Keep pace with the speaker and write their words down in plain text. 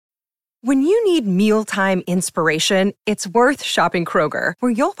When you need mealtime inspiration, it's worth shopping Kroger,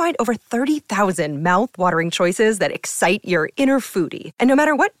 where you'll find over 30,000 mouth-watering choices that excite your inner foodie. And no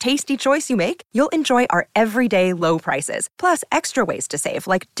matter what tasty choice you make, you'll enjoy our everyday low prices, plus extra ways to save,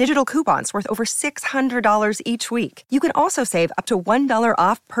 like digital coupons worth over $600 each week. You can also save up to $1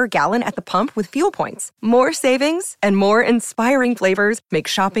 off per gallon at the pump with fuel points. More savings and more inspiring flavors make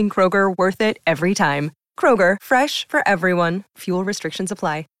shopping Kroger worth it every time. Kroger, fresh for everyone. Fuel restrictions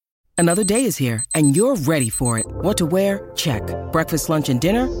apply. Another day is here, and you're ready for it. What to wear? Check. Breakfast, lunch, and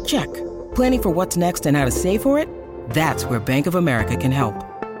dinner? Check. Planning for what's next and how to save for it? That's where Bank of America can help.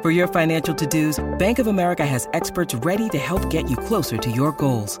 For your financial to-dos, Bank of America has experts ready to help get you closer to your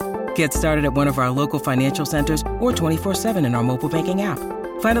goals. Get started at one of our local financial centers or 24/7 in our mobile banking app.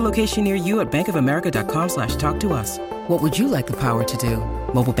 Find a location near you at bankofamerica.com/talktous. What would you like the power to do?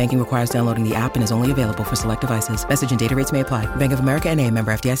 Mobile banking requires downloading the app and is only available for select devices. Message and data rates may apply. Bank of America N.A.,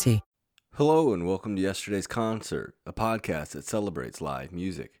 member FDIC. Hello and welcome to Yesterday's Concert, a podcast that celebrates live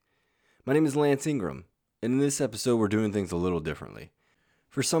music. My name is Lance Ingram, and in this episode we're doing things a little differently.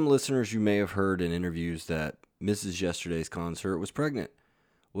 For some listeners, you may have heard in interviews that Mrs. Yesterday's Concert was pregnant.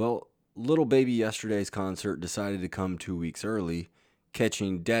 Well, little baby Yesterday's Concert decided to come 2 weeks early,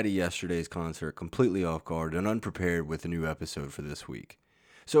 catching Daddy Yesterday's Concert completely off guard and unprepared with a new episode for this week.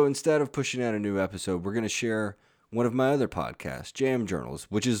 So instead of pushing out a new episode, we're going to share one of my other podcasts, Jam Journals,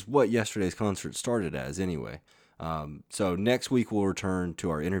 which is what Yesterday's Concert started as anyway. So next week we'll return to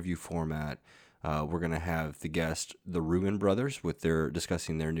our interview format. We're going to have the guest, the Rubin Brothers, with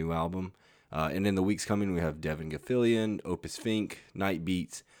discussing their new album. And in the weeks coming, we have Devin Gaffilian, Opus Fink, Night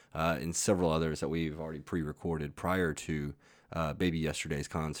Beats, and several others that we've already pre-recorded prior to Baby Yesterday's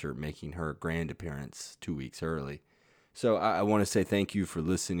Concert making her grand appearance 2 weeks early. So I want to say thank you for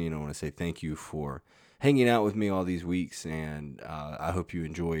listening. I want to say thank you for hanging out with me all these weeks, and I hope you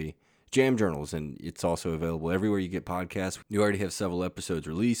enjoy Jam Journals, and it's also available everywhere you get podcasts. You already have several episodes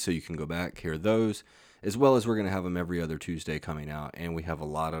released, so you can go back, hear those, as well as we're going to have them every other Tuesday coming out, and we have a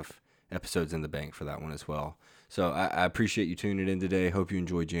lot of episodes in the bank for that one as well. So I appreciate you tuning in today. Hope you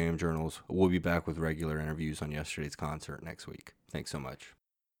enjoy Jam Journals. We'll be back with regular interviews on Yesterday's Concert next week. Thanks so much.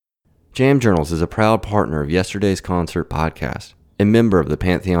 Jam Journals is a proud partner of Yesterday's Concert podcast and member of the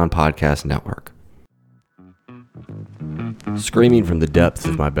Pantheon Podcast Network. Screaming from the depths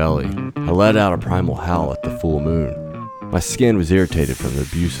of my belly, I let out a primal howl at the full moon. My skin was irritated from the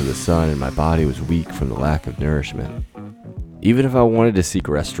abuse of the sun, and my body was weak from the lack of nourishment. Even if I wanted to seek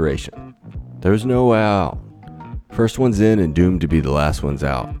restoration, there was no way out. First one's in and doomed to be the last one's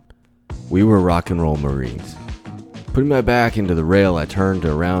out. We were rock and roll Marines. Putting my back into the rail, I turned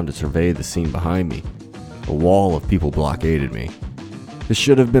around to survey the scene behind me. A wall of people blockaded me. This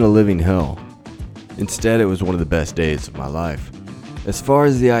should have been a living hell. Instead, it was one of the best days of my life. As far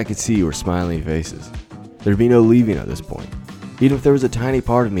as the eye could see were smiling faces. There'd be no leaving at this point. Even if there was a tiny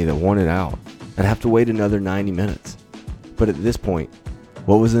part of me that wanted out, I'd have to wait another 90 minutes. But at this point,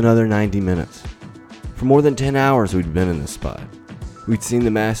 what was another 90 minutes? For more than 10 hours we'd been in this spot. We'd seen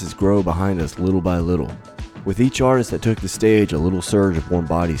the masses grow behind us little by little. With each artist that took the stage, a little surge of warm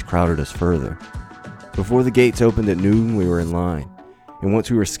bodies crowded us further. Before the gates opened at noon, we were in line. And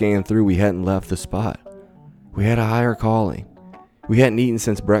once we were scanned through, we hadn't left the spot. We had a higher calling. We hadn't eaten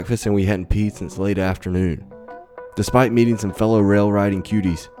since breakfast, and we hadn't peed since late afternoon. Despite meeting some fellow rail riding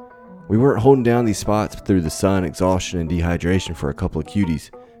cuties, we weren't holding down these spots through the sun, exhaustion, and dehydration for a couple of cuties.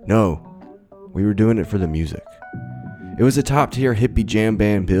 No, we were doing it for the music. It was a top-tier hippie jam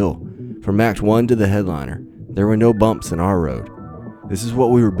band bill. From Act 1 to the headliner, there were no bumps in our road. This is what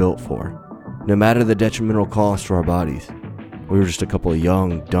we were built for. No matter the detrimental cost to our bodies, we were just a couple of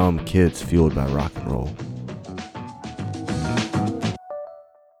young, dumb kids fueled by rock and roll.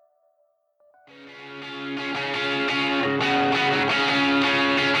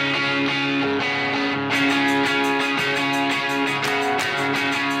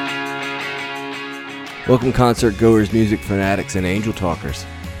 Welcome concert goers, music fanatics, and angel talkers.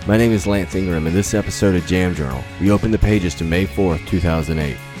 My name is Lance Ingram, and this episode of Jam Journal, we open the pages to May 4th,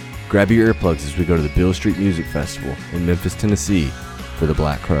 2008. Grab your earplugs as we go to the Beale Street Music Festival in Memphis, Tennessee for the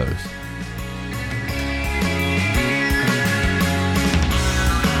Black Crowes.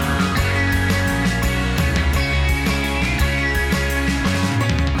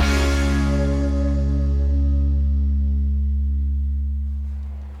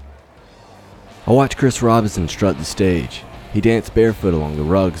 I watched Chris Robinson strut the stage. He danced barefoot along the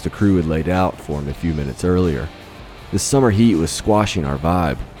rugs the crew had laid out for him a few minutes earlier. The summer heat was squashing our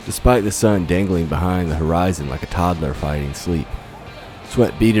vibe, despite the sun dangling behind the horizon like a toddler fighting sleep.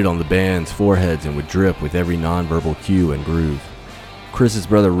 Sweat beaded on the band's foreheads and would drip with every nonverbal cue and groove. Chris's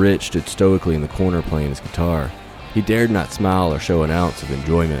brother Rich stood stoically in the corner playing his guitar. He dared not smile or show an ounce of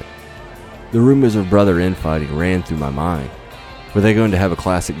enjoyment. The rumors of brother infighting ran through my mind. Were they going to have a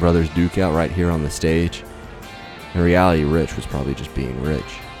classic brothers duke out right here on the stage? In reality, Rich was probably just being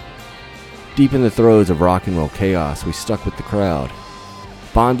Rich. Deep in the throes of rock and roll chaos, we stuck with the crowd.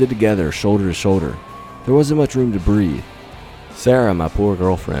 Bonded together, shoulder to shoulder. There wasn't much room to breathe. Sarah, my poor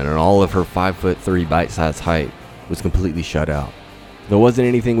girlfriend, and all of her 5'3" bite-sized height, was completely shut out. There wasn't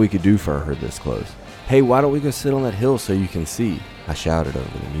anything we could do for her this close. "Hey, why don't we go sit on that hill so you can see?" I shouted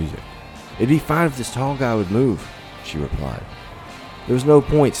over the music. "It'd be fine if this tall guy would move," she replied. There was no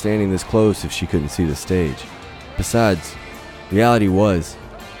point standing this close if she couldn't see the stage. Besides, reality was,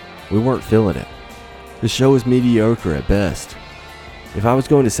 we weren't feeling it. The show was mediocre at best. If I was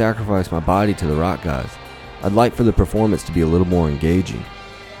going to sacrifice my body to the rock guys, I'd like for the performance to be a little more engaging.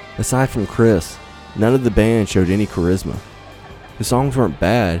 Aside from Chris, none of the band showed any charisma. The songs weren't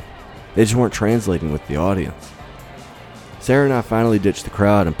bad, they just weren't translating with the audience. Sarah and I finally ditched the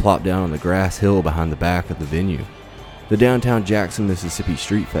crowd and plopped down on the grass hill behind the back of the venue. The downtown Jackson, Mississippi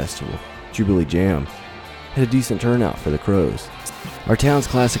Street Festival, Jubilee Jam, had a decent turnout for the Crows. Our town's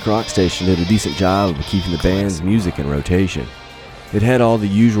classic rock station did a decent job of keeping the band's music in rotation. It had all the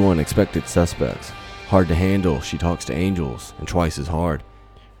usual and expected suspects. Hard to Handle, She Talks to Angels, and Twice as Hard.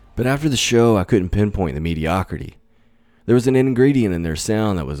 But after the show, I couldn't pinpoint the mediocrity. There was an ingredient in their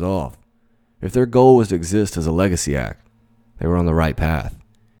sound that was off. If their goal was to exist as a legacy act, they were on the right path.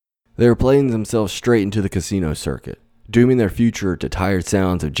 They were playing themselves straight into the casino circuit, dooming their future to tired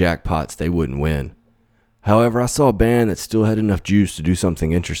sounds of jackpots they wouldn't win. However, I saw a band that still had enough juice to do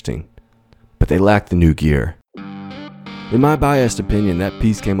something interesting, but they lacked the new gear. In my biased opinion, that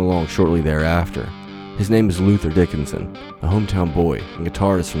piece came along shortly thereafter. His name is Luther Dickinson, a hometown boy and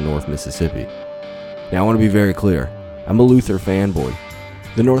guitarist from North Mississippi. Now I want to be very clear, I'm a Luther fanboy.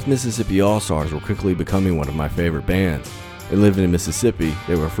 The North Mississippi All-Stars were quickly becoming one of my favorite bands, and living in Mississippi,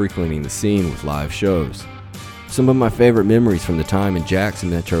 they were frequenting the scene with live shows. Some of my favorite memories from the time in Jackson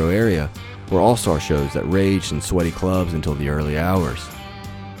metro area were all-star shows that raged in sweaty clubs until the early hours.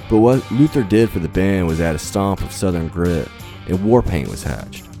 But what Luther did for the band was add a stomp of southern grit, and war paint was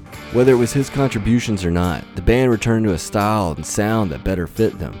hatched. Whether it was his contributions or not, the band returned to a style and sound that better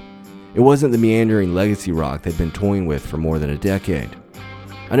fit them. It wasn't the meandering legacy rock they'd been toying with for more than a decade.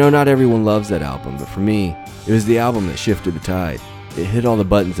 I know not everyone loves that album, but for me, it was the album that shifted the tide. It hit all the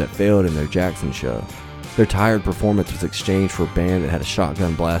buttons that failed in their Jackson show. Their tired performance was exchanged for a band that had a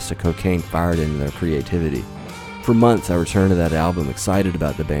shotgun blast of cocaine fired into their creativity. For months, I returned to that album excited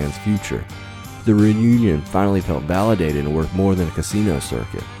about the band's future. The reunion finally felt validated and worth more than a casino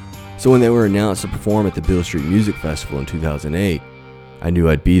circuit. So when they were announced to perform at the Beale Street Music Festival in 2008, I knew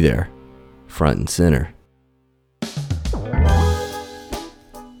I'd be there, front and center.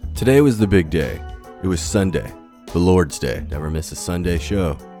 Today was the big day. It was Sunday, the Lord's Day. Never miss a Sunday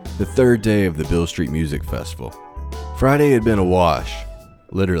show. The third day of the Beale Street Music Festival. Friday had been a wash,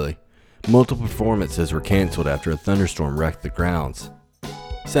 literally. Multiple performances were canceled after a thunderstorm wrecked the grounds.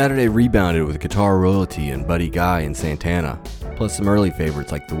 Saturday rebounded with Guitar Royalty and Buddy Guy and Santana, plus some early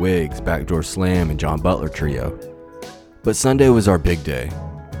favorites like The Wigs, Backdoor Slam, and John Butler Trio. But Sunday was our big day.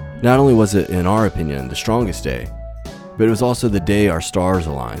 Not only was it, in our opinion, the strongest day, but it was also the day our stars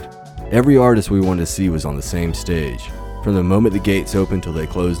aligned. Every artist we wanted to see was on the same stage. From the moment the gates opened till they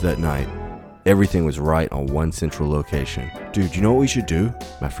closed that night, everything was right on one central location. "Dude, you know what we should do?"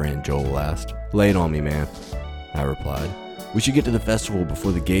 my friend Joel asked. "Lay it on me, man," I replied. "We should get to the festival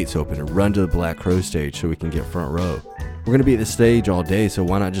before the gates open and run to the Black Crow stage so we can get front row. We're gonna be at the stage all day, so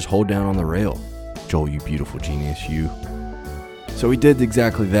why not just hold down on the rail?" "Joel, you beautiful genius, you." So we did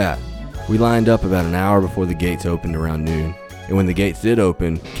exactly that. We lined up about an hour before the gates opened around noon, and when the gates did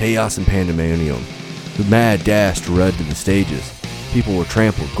open, chaos and pandemonium. The mad dash rushed to the stages. People were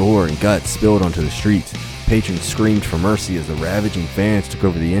trampled, gore and guts spilled onto the streets. Patrons screamed for mercy as the ravaging fans took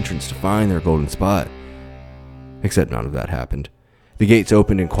over the entrance to find their golden spot. Except none of that happened. The gates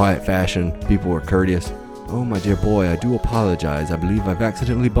opened in quiet fashion. People were courteous. "Oh, my dear boy, I do apologize. I believe I've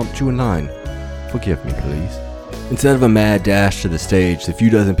accidentally bumped you in line. Forgive me, please." Instead of a mad dash to the stage, the few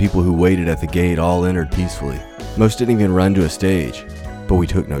dozen people who waited at the gate all entered peacefully. Most didn't even run to a stage, but we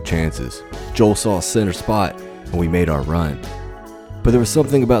took no chances. Joel saw a center spot, and we made our run. But there was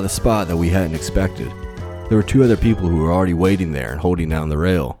something about the spot that we hadn't expected. There were two other people who were already waiting there and holding down the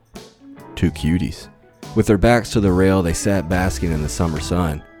rail. Two cuties. With their backs to the rail, they sat basking in the summer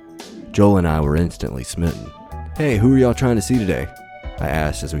sun. Joel and I were instantly smitten. "Hey, who are y'all trying to see today?" I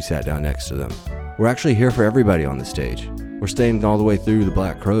asked as we sat down next to them. "We're actually here for everybody on the stage. We're staying all the way through the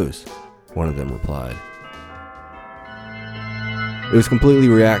Black Crows," one of them replied. It was completely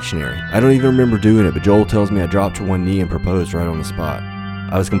reactionary. I don't even remember doing it, but Joel tells me I dropped to one knee and proposed right on the spot.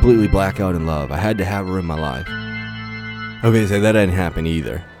 I was completely blackout in love. I had to have her in my life. Okay, so that didn't happen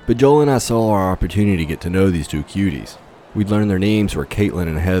either. But Joel and I saw our opportunity to get to know these two cuties. We'd learned their names were Caitlin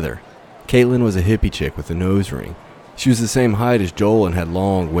and Heather. Caitlin was a hippie chick with a nose ring. She was the same height as Joel and had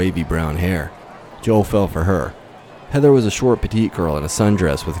long, wavy brown hair. Joel fell for her. Heather was a short, petite girl in a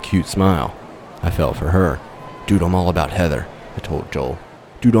sundress with a cute smile. I fell for her. Dude, I'm all about Heather, I told Joel.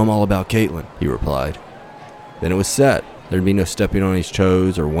 Dude, I'm all about Caitlin, he replied. Then it was set. There'd be no stepping on each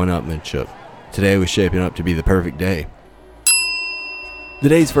toes or one-upmanship. Today was shaping up to be the perfect day. The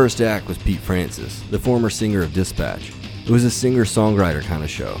day's first act was Pete Francis, the former singer of Dispatch. It was a singer-songwriter kind of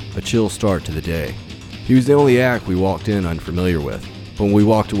show, a chill start to the day. He was the only act we walked in unfamiliar with, but when we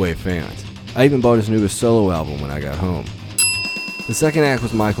walked away fans. I even bought his newest solo album when I got home. The second act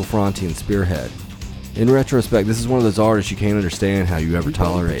was Michael Franti and Spearhead. In retrospect, this is one of those artists you can't understand how you ever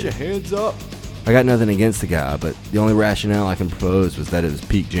tolerated. Put your hands up. I got nothing against the guy, but the only rationale I can propose was that it was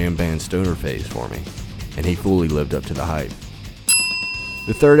peak jam band stoner phase for me, and he fully lived up to the hype.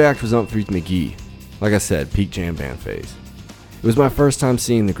 The third act was Umphrey's McGee. Like I said, peak jam band phase. It was my first time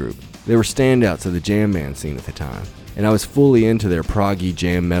seeing the group. They were standouts of the jam band scene at the time, and I was fully into their proggy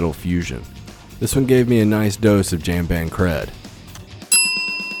jam metal fusion. This one gave me a nice dose of jam band cred.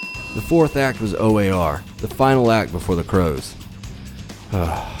 The fourth act was OAR, the final act before the Crows.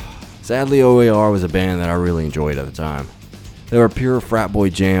 Sadly, OAR was a band that I really enjoyed at the time. They were a pure frat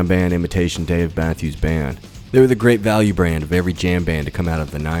boy jam band imitation Dave Matthews Band. They were the Great Value brand of every jam band to come out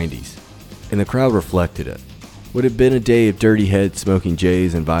of the 90s, and the crowd reflected it. What had been a day of dirty heads smoking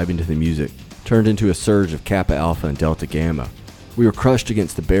J's and vibing to the music turned into a surge of Kappa Alpha and Delta Gamma. We were crushed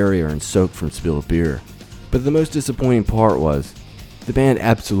against the barrier and soaked from spilled beer. But the most disappointing part was, the band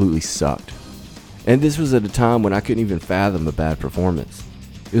absolutely sucked. And this was at a time when I couldn't even fathom a bad performance.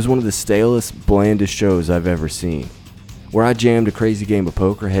 It was one of the stalest, blandest shows I've ever seen. Where I jammed a crazy game of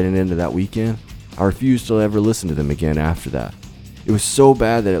poker heading into that weekend, I refused to ever listen to them again after that. It was so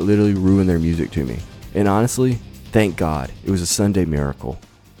bad that it literally ruined their music to me. And honestly, thank God, it was a Sunday miracle.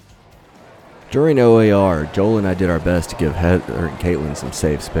 During OAR, Joel and I did our best to give Heather and Caitlin some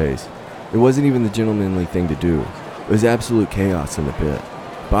safe space. It wasn't even the gentlemanly thing to do. It was absolute chaos in the pit.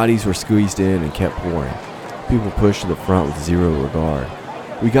 Bodies were squeezed in and kept pouring. People pushed to the front with zero regard.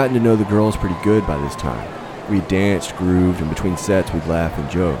 We'd gotten to know the girls pretty good by this time. We danced, grooved, and between sets we'd laugh and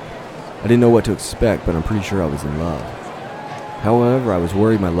joke. I didn't know what to expect, but I'm pretty sure I was in love. However, I was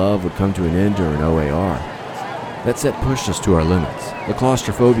worried my love would come to an end during OAR. That set pushed us to our limits. The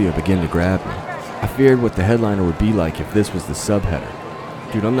claustrophobia began to grab me. I feared what the headliner would be like if this was the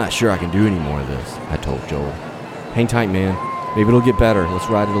subheader. Dude, I'm not sure I can do any more of this, I told Joel. Hang tight, man. Maybe it'll get better. Let's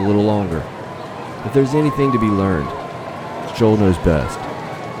ride it a little longer. If there's anything to be learned, Joel knows best.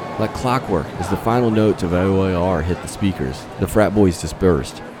 Like clockwork, as the final notes of OAR hit the speakers, the frat boys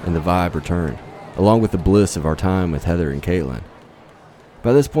dispersed, and the vibe returned, along with the bliss of our time with Heather and Caitlin.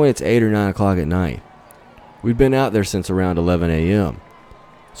 By this point, it's 8 or 9 o'clock at night. We'd been out there since around 11 a.m.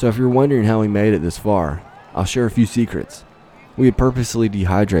 So if you're wondering how we made it this far, I'll share a few secrets. We had purposely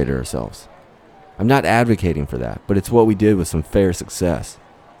dehydrated ourselves. I'm not advocating for that, but it's what we did with some fair success.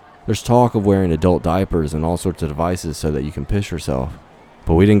 There's talk of wearing adult diapers and all sorts of devices so that you can piss yourself.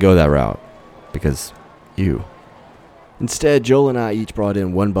 But we didn't go that route, because you. Instead, Joel and I each brought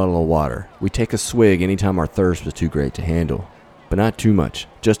in 1 bottle of water. We'd take a swig anytime our thirst was too great to handle. But not too much,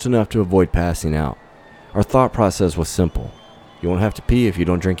 just enough to avoid passing out. Our thought process was simple. You won't have to pee if you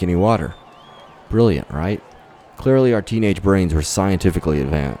don't drink any water. Brilliant, right? Clearly our teenage brains were scientifically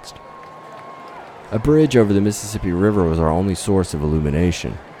advanced. A bridge over the Mississippi River was our only source of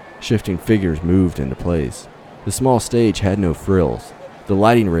illumination. Shifting figures moved into place. The small stage had no frills. The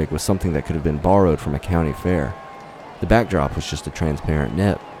lighting rig was something that could have been borrowed from a county fair. The backdrop was just a transparent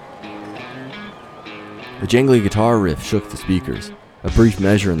net. A jangly guitar riff shook the speakers. A brief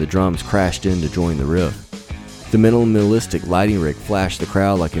measure and the drums crashed in to join the riff. The minimalistic lighting rig flashed the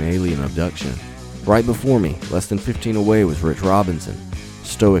crowd like an alien abduction. Right before me, less than 15 away, was Rich Robinson.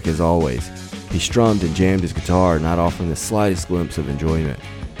 Stoic as always. He strummed and jammed his guitar, not offering the slightest glimpse of enjoyment.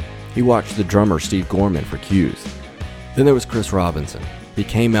 He watched the drummer Steve Gorman for cues. Then there was Chris Robinson. He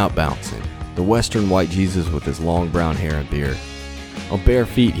came out bouncing, the Western white Jesus with his long brown hair and beard. On bare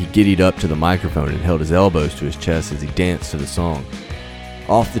feet, he giddied up to the microphone and held his elbows to his chest as he danced to the song.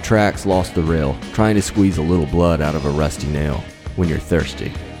 Off the tracks, lost the rail, trying to squeeze a little blood out of a rusty nail when you're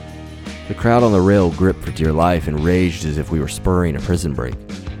thirsty. The crowd on the rail gripped for dear life and raged as if we were spurring a prison break.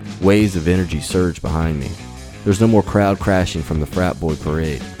 Waves of energy surged behind me. There was no more crowd crashing from the frat boy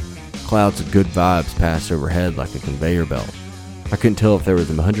parade. Clouds of good vibes passed overhead like a conveyor belt. I couldn't tell if there was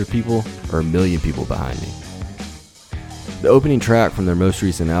 100 people or 1 million people behind me. The opening track from their most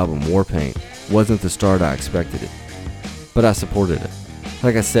recent album, Warpaint, wasn't the start I expected it, but I supported it.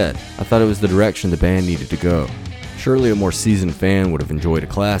 Like I said, I thought it was the direction the band needed to go. Surely a more seasoned fan would have enjoyed a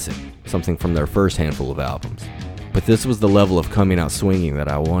classic, something from their first handful of albums. But this was the level of coming out swinging that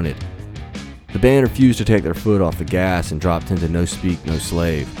I wanted. The band refused to take their foot off the gas and dropped into No Speak, No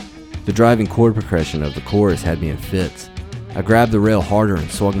Slave. The driving chord progression of the chorus had me in fits. I grabbed the rail harder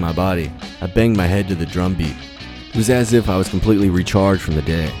and swung my body. I banged my head to the drum beat. It was as if I was completely recharged from the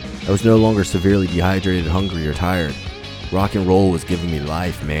day. I was no longer severely dehydrated, hungry, or tired. Rock and roll was giving me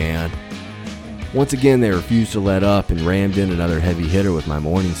life, man. Once again, they refused to let up and rammed in another heavy hitter with my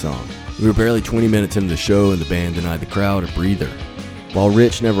morning song. We were barely 20 minutes into the show and the band denied the crowd a breather. While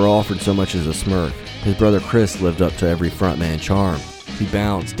Rich never offered so much as a smirk, his brother Chris lived up to every frontman charm. He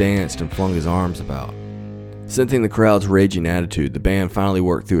bounced, danced, and flung his arms about. Sensing the crowd's raging attitude, the band finally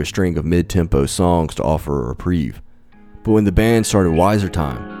worked through a string of mid-tempo songs to offer a reprieve. But when the band started Wiser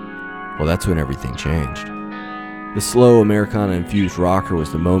Time, well, that's when everything changed. The slow Americana-infused rocker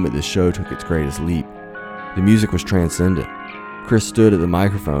was the moment this show took its greatest leap. The music was transcendent. Chris stood at the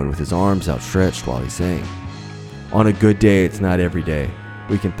microphone with his arms outstretched while he sang. On a good day, it's not every day.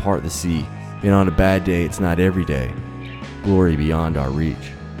 We can part the sea. And on a bad day, it's not every day. Glory beyond our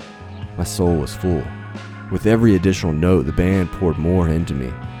reach. My soul was full. With every additional note, the band poured more into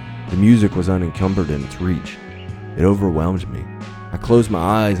me. The music was unencumbered in its reach. It overwhelmed me. I closed my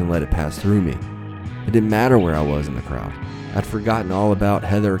eyes and let it pass through me. It didn't matter where I was in the crowd. I'd forgotten all about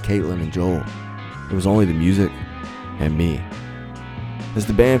Heather, Caitlin, and Joel. It was only the music and me. As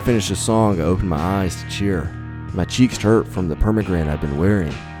the band finished the song, I opened my eyes to cheer. My cheeks hurt from the permagran I'd been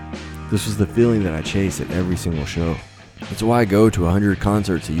wearing. This was the feeling that I chase at every single show. It's why I go to 100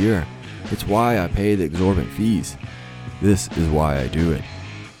 concerts a year. It's why I pay the exorbitant fees. This is why I do it.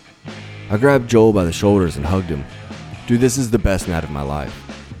 I grabbed Joel by the shoulders and hugged him. Dude, this is the best night of my life,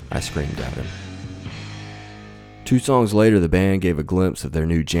 I screamed at him. 2 songs later, the band gave a glimpse of their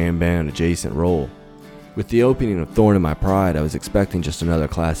new jam band adjacent role. With the opening of Thorn in My Pride, I was expecting just another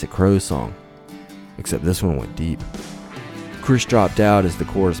classic Crows song. Except this one went deep. Chris dropped out as the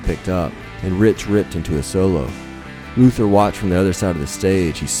chorus picked up, and Rich ripped into a solo. Luther watched from the other side of the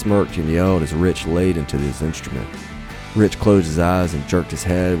stage. He smirked and yelled as Rich laid into his instrument. Rich closed his eyes and jerked his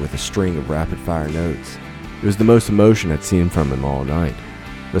head with a string of rapid-fire notes. It was the most emotion I'd seen from him all night.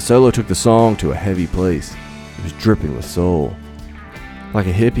 The solo took the song to a heavy place. It was dripping with soul. Like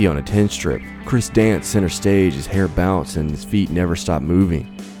a hippie on a 10-strip, Chris danced center stage, his hair bounced and his feet never stopped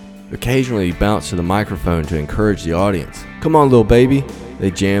moving. Occasionally he bounced to the microphone to encourage the audience. Come on, little baby.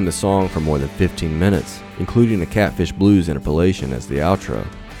 They jammed the song for more than 15 minutes, including a Catfish Blues interpolation as the outro.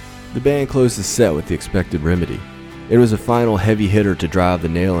 The band closed the set with the expected remedy. It was a final heavy hitter to drive the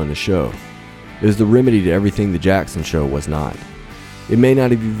nail in the show. It was the remedy to everything the Jackson Show was not. It may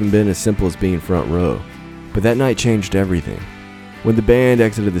not have even been as simple as being front row, but that night changed everything. When the band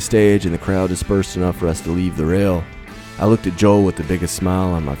exited the stage and the crowd dispersed enough for us to leave the rail, I looked at Joel with the biggest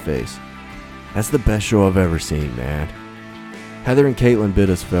smile on my face. That's the best show I've ever seen, man. Heather and Caitlin bid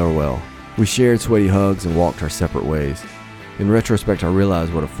us farewell. We shared sweaty hugs and walked our separate ways. In retrospect, I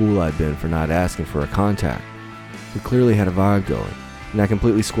realized what a fool I'd been for not asking for a contact. We clearly had a vibe going, and I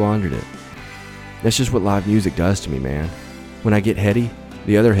completely squandered it. That's just what live music does to me, man. When I get heady,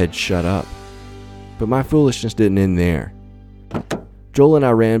 the other heads shut up. But my foolishness didn't end there. Joel and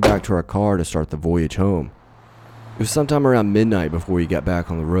I ran back to our car to start the voyage home. It was sometime around midnight before we got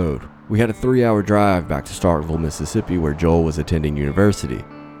back on the road. We had a 3-hour drive back to Starkville, Mississippi, where Joel was attending university.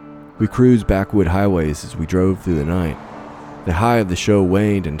 We cruised backwood highways as we drove through the night. The high of the show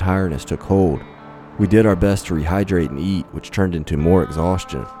waned and tiredness took hold. We did our best to rehydrate and eat, which turned into more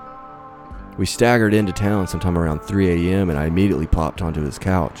exhaustion. We staggered into town sometime around 3 a.m. and I immediately plopped onto his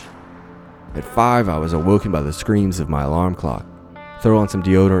couch. At 5, I was awoken by the screams of my alarm clock. Throw on some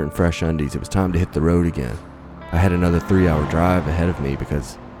deodorant and fresh undies. It was time to hit the road again. I had another 3-hour drive ahead of me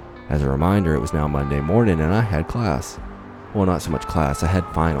because, as a reminder, it was now Monday morning and I had class. Well, not so much class, I had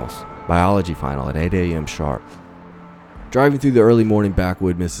finals. Biology final at 8 a.m. sharp. Driving through the early morning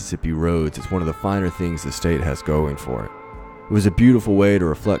backwood Mississippi roads is one of the finer things the state has going for it. It was a beautiful way to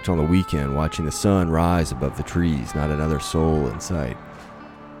reflect on the weekend, watching the sun rise above the trees, not another soul in sight.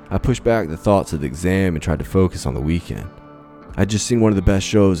 I pushed back the thoughts of the exam and tried to focus on the weekend. I'd just seen one of the best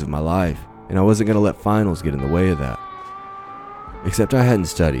shows of my life, and I wasn't going to let finals get in the way of that. Except I hadn't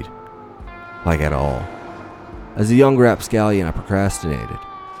studied. Like at all. As a young rapscallion, I procrastinated.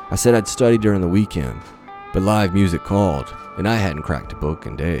 I said I'd study during the weekend, but live music called, and I hadn't cracked a book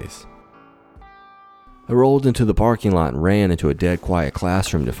in days. I rolled into the parking lot and ran into a dead quiet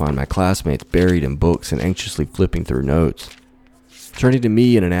classroom to find my classmates buried in books and anxiously flipping through notes. Turning to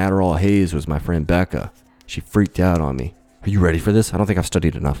me in an Adderall haze was my friend Becca. She freaked out on me. "Are you ready for this? I don't think I've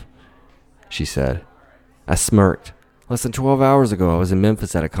studied enough," she said. I smirked. "Less than 12 hours ago, I was in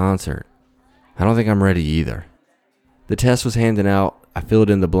Memphis at a concert. I don't think I'm ready either." The test was handed out. I filled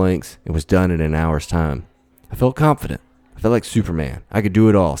in the blanks. It was done in an hour's time. I felt confident. I felt like Superman. I could do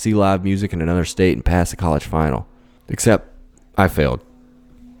it all, see live music in another state and pass the college final. Except I failed.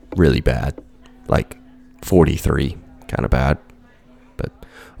 Really bad. Like 43. Kind of bad. But,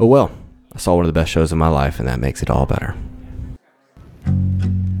 oh well. I saw one of the best shows of my life, and that makes it all better.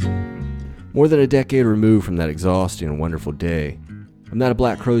 More than a decade removed from that exhausting and wonderful day, I'm not a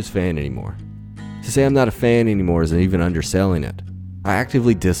Black Crowes fan anymore. To say I'm not a fan anymore isn't even underselling it. I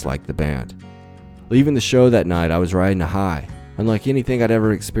actively dislike the band. Leaving the show that night, I was riding a high, unlike anything I'd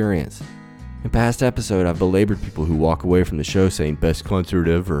ever experienced. In past episodes, I've belabored people who walk away from the show saying, "Best concert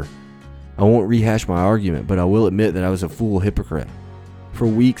ever." I won't rehash my argument, but I will admit that I was a fool hypocrite. For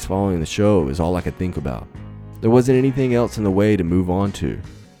weeks following the show, it was all I could think about. There wasn't anything else in the way to move on to.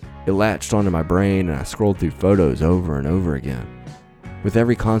 It latched onto my brain, and I scrolled through photos over and over again. With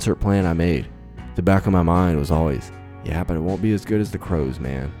every concert plan I made, the back of my mind was always, "Yeah, but it won't be as good as the Crowes,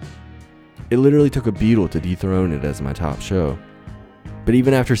 man." It literally took a Beatle to dethrone it as my top show. But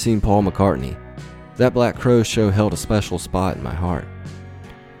even after seeing Paul McCartney, that Black Crowes show held a special spot in my heart.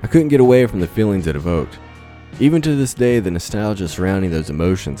 I couldn't get away from the feelings it evoked. Even to this day, the nostalgia surrounding those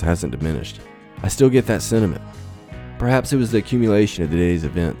emotions hasn't diminished. I still get that sentiment. Perhaps it was the accumulation of the day's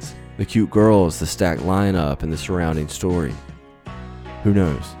events, the cute girls, the stacked lineup, and the surrounding story. Who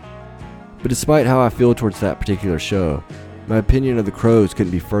knows? But despite how I feel towards that particular show, my opinion of the Crowes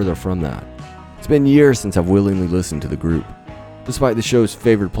couldn't be further from that. It's been years since I've willingly listened to the group. Despite the show's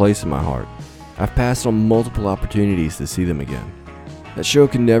favored place in my heart, I've passed on multiple opportunities to see them again. That show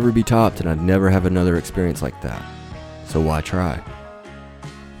can never be topped, and I'd never have another experience like that. So why try?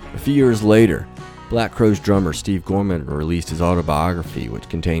 A few years later, Black Crowes drummer Steve Gorman released his autobiography, which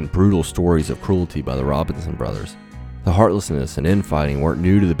contained brutal stories of cruelty by the Robinson brothers. The heartlessness and infighting weren't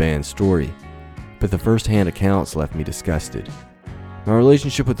new to the band's story, but the first-hand accounts left me disgusted. My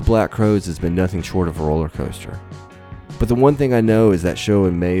relationship with the Black Crowes has been nothing short of a roller coaster. But the one thing I know is that show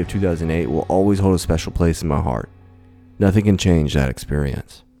in May of 2008 will always hold a special place in my heart. Nothing can change that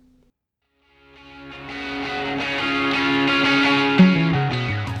experience.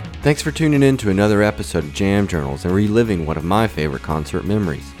 Thanks for tuning in to another episode of Jam Journals and reliving one of my favorite concert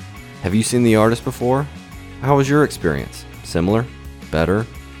memories. Have you seen the artist before? How was your experience? Similar? Better?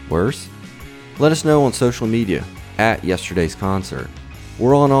 Worse? Let us know on social media at Yesterday's Concert.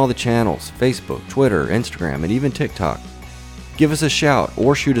 We're on all the channels, Facebook, Twitter, Instagram, and even TikTok. Give us a shout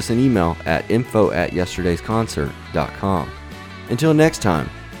or shoot us an email at info@yesterdaysconcert.com. Until next time,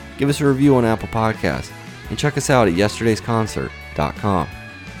 give us a review on Apple Podcasts and check us out at yesterdaysconcert.com.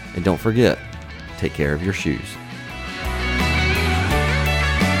 And don't forget, take care of your shoes.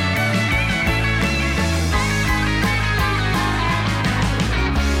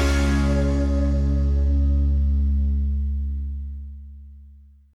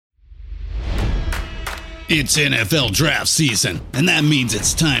 It's NFL draft season, and that means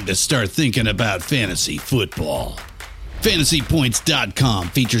it's time to start thinking about fantasy football. FantasyPoints.com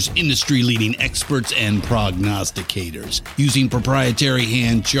features industry-leading experts and prognosticators using proprietary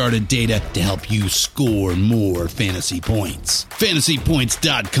hand-charted data to help you score more fantasy points.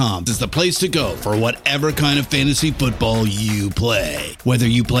 FantasyPoints.com is the place to go for whatever kind of fantasy football you play. Whether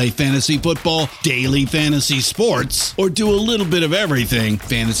you play fantasy football, daily fantasy sports, or do a little bit of everything,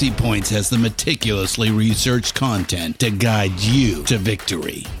 Fantasy Points has the meticulously researched content to guide you to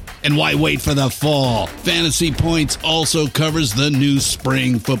victory. And why wait for the fall? Fantasy Points also covers the new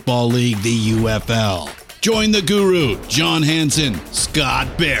spring football league, the UFL. Join the guru, John Hansen,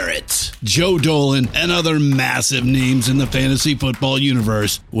 Scott Barrett, Joe Dolan, and other massive names in the fantasy football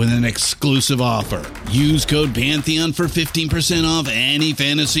universe with an exclusive offer. Use code Pantheon for 15% off any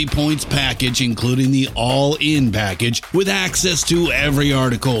Fantasy Points package, including the all-in package, with access to every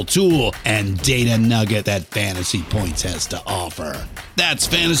article, tool, and data nugget that Fantasy Points has to offer. That's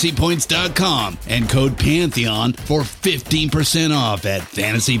FantasyPoints.com and code Pantheon for 15% off at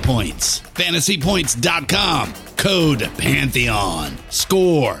Fantasy Points. FantasyPoints.com, code Pantheon.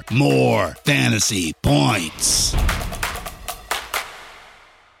 Score more fantasy points.